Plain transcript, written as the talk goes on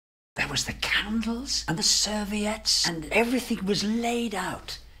was the candles and the serviettes and everything was laid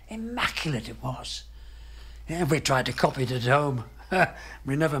out. Immaculate it was. Yeah, we tried to copy it at home.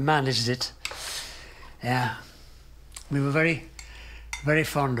 We never managed it. Yeah, we were very, very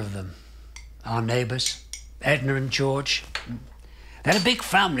fond of them. Our neighbours, Edna and George. They had a big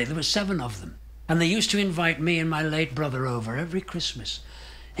family, there were 7 of them. And they used to invite me and my late brother over every Christmas.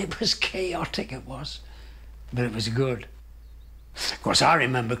 It was chaotic, it was. But it was good. Of course, I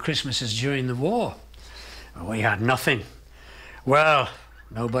remember Christmases during the war. We had nothing. Well,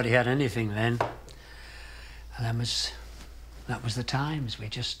 nobody had anything then. And that was the times. We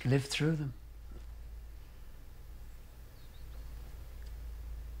just lived through them.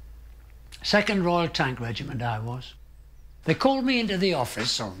 Second Royal Tank Regiment I was. They called me into the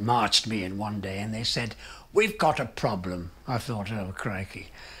office, or marched me in one day, and they said, "We've got a problem." I thought, oh, crikey.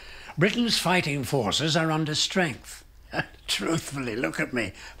 Britain's fighting forces are under strength. Truthfully, look at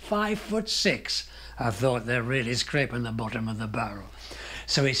me, 5'6". I thought they're really scraping the bottom of the barrel.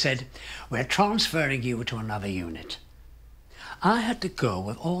 So he said, "We're transferring you to another unit." I had to go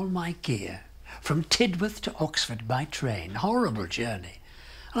with all my gear from Tidworth to Oxford by train. Horrible journey.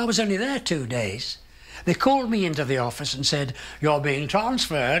 And I was only there 2 days. They called me into the office and said, "You're being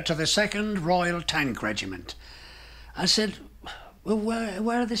transferred to the 2nd Royal Tank Regiment." I said, "Well,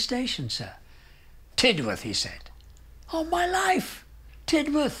 where are the stations, sir?" "Tidworth," he said. "Oh, my life!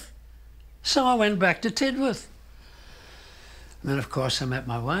 Tidworth!" So I went back to Tidworth. And then, of course, I met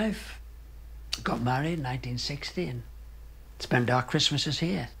my wife, got married in 1960, and spent our Christmases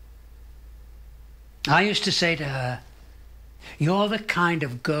here. I used to say to her, "You're the kind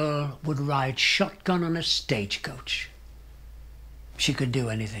of girl would ride shotgun on a stagecoach." She could do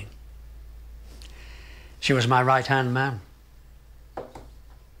anything. She was my right-hand man.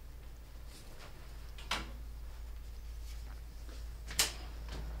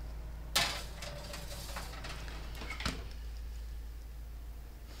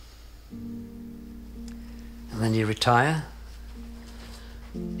 And then you retire,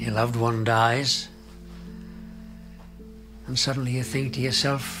 your loved one dies, and suddenly you think to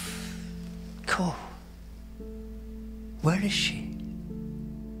yourself, "God, where is she?"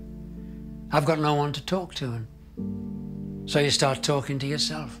 I've got no one to talk to, and so you start talking to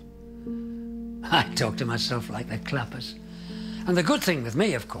yourself. I talk to myself like the clappers. And the good thing with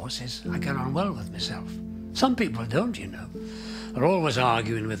me, of course, is I get on well with myself. Some people don't, you know. They're always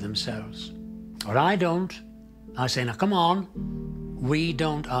arguing with themselves. Or I don't. I say, "Now, come on. We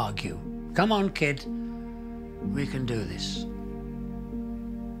don't argue. Come on, kid. We can do this."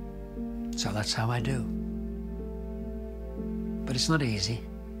 So that's how I do. But it's not easy.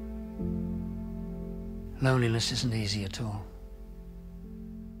 Loneliness isn't easy at all.